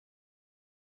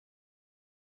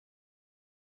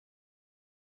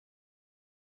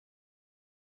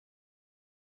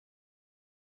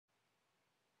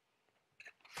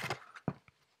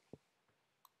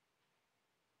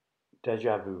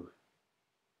Deja Vu,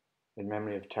 in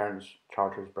memory of Terence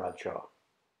Charters Bradshaw,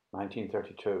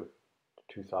 1932 to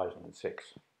 2006.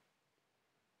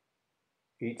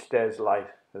 Each day's light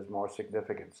has more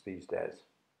significance these days.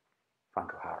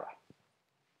 Frank O'Hara.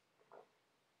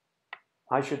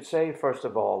 I should say, first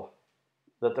of all,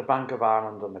 that the Bank of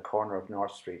Ireland on the corner of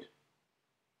North Street,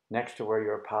 next to where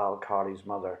your pal Carly's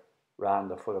mother ran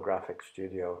the photographic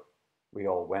studio we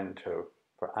all went to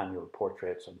for annual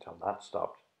portraits until that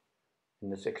stopped in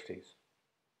the 60s,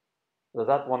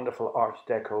 that wonderful Art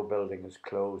Deco building is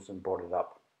closed and boarded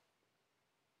up.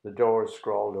 The doors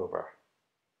scrawled over.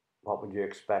 What would you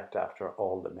expect after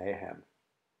all the mayhem?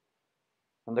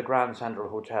 And the Grand Central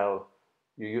Hotel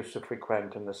you used to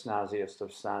frequent in the snazziest of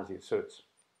snazzy suits,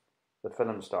 the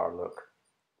film star look.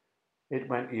 It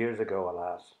went years ago,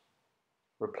 alas,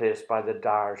 replaced by the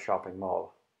dire shopping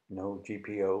mall. No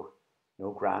GPO,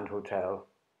 no Grand Hotel,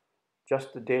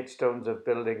 just the date stones of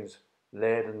buildings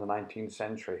laid in the 19th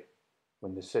century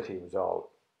when the city was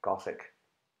all Gothic.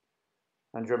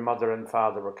 And your mother and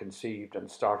father were conceived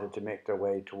and started to make their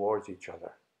way towards each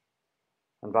other.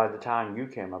 And by the time you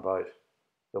came about,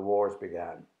 the wars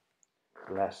began.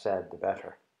 The less said, the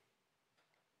better.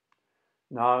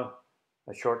 Now,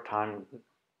 a short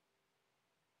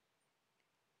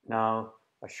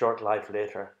life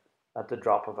later, at the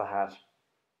drop of a hat,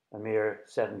 a mere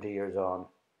 70 years on,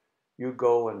 you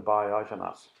go and buy out on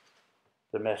us.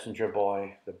 The messenger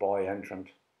boy, the boy entrant,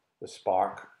 the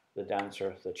spark, the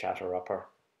dancer, the chatter-upper,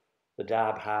 the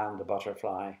dab hand, the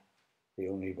butterfly, the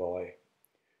only boy.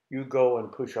 You go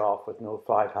and push off with no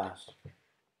five-hast,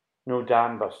 no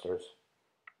dam busters,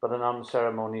 but an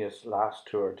unceremonious last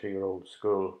tour to your old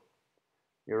school,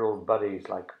 your old buddies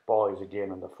like boys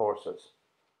again in the forces,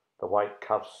 the white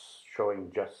cuffs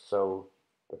showing just so,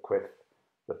 the quiff,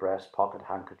 the breast pocket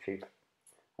handkerchief,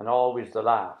 and always the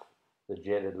laugh. The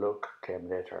jaded look came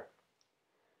later.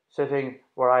 Sitting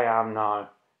where I am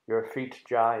now, your feet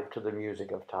jive to the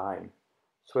music of time,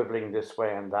 swiveling this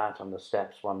way and that on the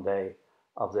steps one day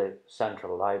of the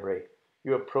Central Library.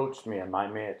 You approached me and my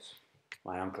mates,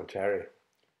 my Uncle Terry.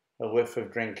 A whiff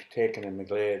of drink taken in the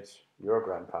Glades, your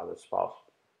grandfather's spot,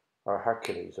 or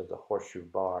Hercules of the Horseshoe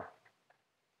Bar.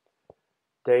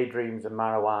 Daydreams of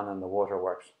marijuana in the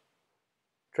waterworks.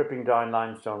 Tripping down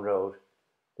Limestone Road,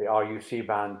 the RUC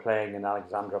band playing in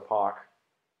Alexandra Park,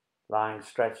 lying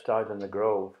stretched out in the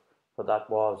Grove, for that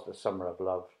was the summer of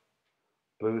love.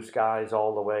 Blue skies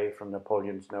all the way from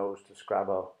Napoleon's Nose to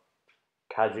Scrabo,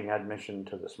 cadging admission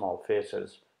to the Small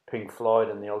Faces, Pink Floyd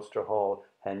in the Ulster Hall,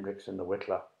 Hendrix in the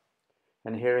Wicklow,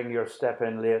 and hearing your step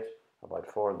in late,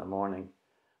 about 4 a.m,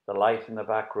 the light in the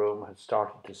back room had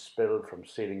started to spill from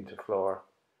ceiling to floor.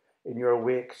 In your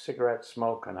wake, cigarette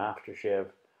smoke and aftershave,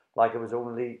 like it was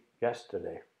only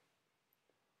yesterday.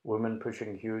 Women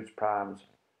pushing huge prams,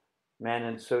 men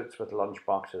in suits with lunch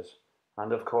boxes,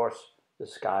 and of course, the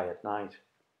sky at night,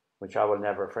 which I will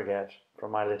never forget,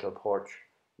 from my little porch,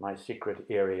 my secret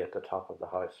eyrie at the top of the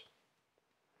house.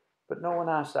 But no one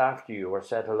asked after you or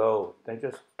said hello, they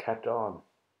just kept on.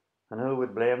 And who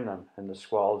would blame them in the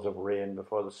squalls of rain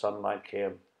before the sunlight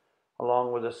came,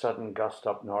 along with a sudden gust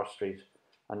up North Street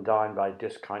and down by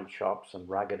discount shops and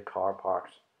ragged car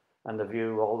parks, and the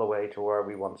view all the way to where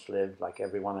we once lived like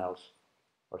everyone else,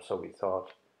 or so we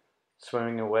thought,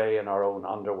 swimming away in our own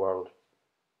underworld,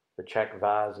 the check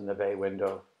vase in the bay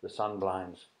window, the sun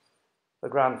blinds, the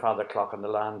grandfather clock on the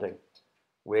landing,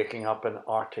 waking up in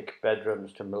Arctic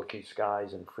bedrooms to milky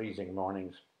skies and freezing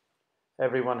mornings,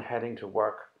 everyone heading to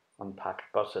work on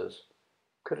packed buses.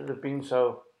 Could it have been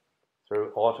so?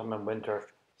 Through autumn and winter,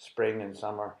 spring and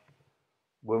summer,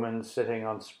 women sitting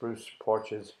on spruce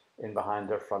porches in behind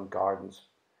their front gardens,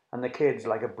 and the kids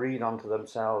like a breed unto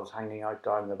themselves hanging out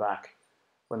down the back,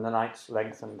 when the nights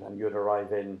lengthened and you'd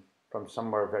arrive in from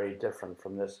somewhere very different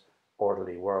from this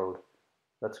orderly world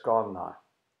that's gone now.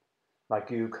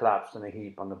 Like you collapsed in a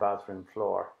heap on the bathroom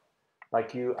floor,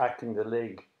 like you acting the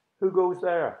league. Who goes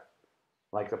there?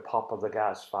 Like the pop of the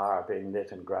gas fire being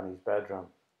lit in Granny's bedroom,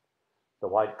 the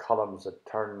white columns that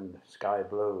turned sky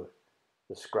blue,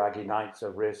 the scraggy nights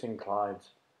of racing clouds,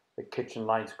 the kitchen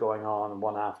lights going on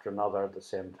one after another at the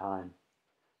same time,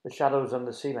 the shadows on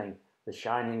the ceiling, the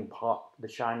shining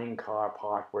car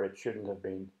parked where it shouldn't have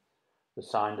been, the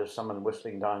sound of someone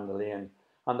whistling down the lane,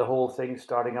 and the whole thing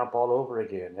starting up all over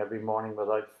again every morning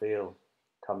without fail,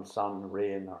 come sun,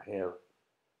 rain or hail,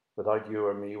 without you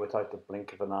or me, without the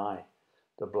blink of an eye,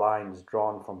 the blinds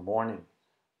drawn from morning.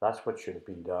 That's what should have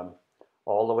been done,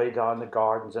 all the way down the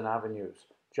gardens and avenues,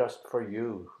 just for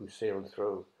you who sailed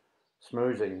through,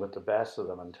 smoozing with the best of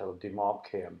them until demob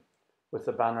came, with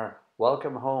the banner,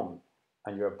 "Welcome home,"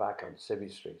 and you're back on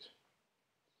Civvy Street.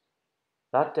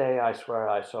 That day I swear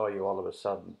I saw you all of a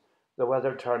sudden. The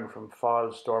weather turned from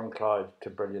foul storm cloud to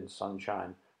brilliant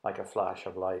sunshine, like a flash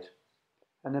of light.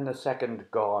 And in a second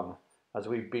gone, as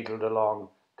we beetled along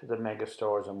to the mega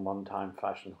stores and one-time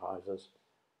fashion houses,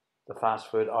 the fast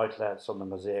food outlets on the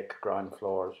mosaic ground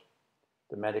floors,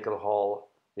 the medical hall,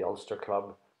 the Ulster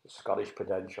Club, the Scottish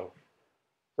Prudential,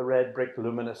 the red brick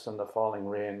luminous in the falling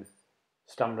rain,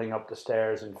 stumbling up the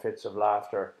stairs in fits of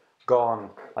laughter, gone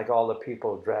like all the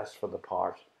people dressed for the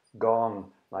part, gone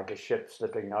like a ship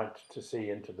slipping out to sea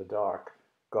into the dark,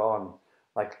 gone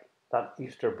like that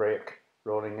Easter break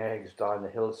rolling eggs down the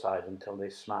hillside until they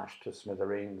smashed to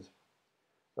smithereens,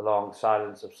 the long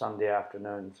silence of Sunday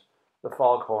afternoons, the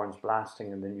foghorns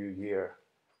blasting in the new year,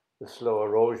 the slow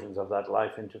erosions of that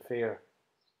life into fear,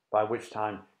 by which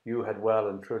time you had well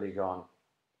and truly gone.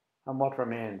 And what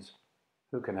remains?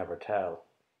 Who can ever tell?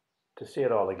 To see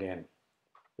it all again,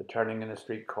 the turning in a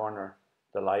street corner,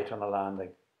 the light on a landing,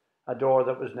 a door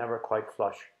that was never quite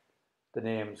flush, the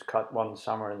names cut one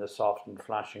summer in the softened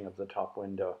flashing of the top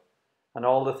window, and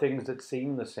all the things that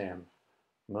seem the same,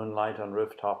 moonlight on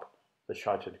rooftop, the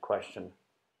shouted question,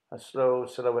 a slow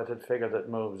silhouetted figure that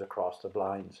moves across the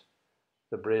blinds,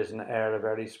 the brazen air of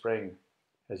early spring,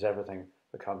 as everything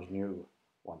becomes new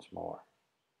once more.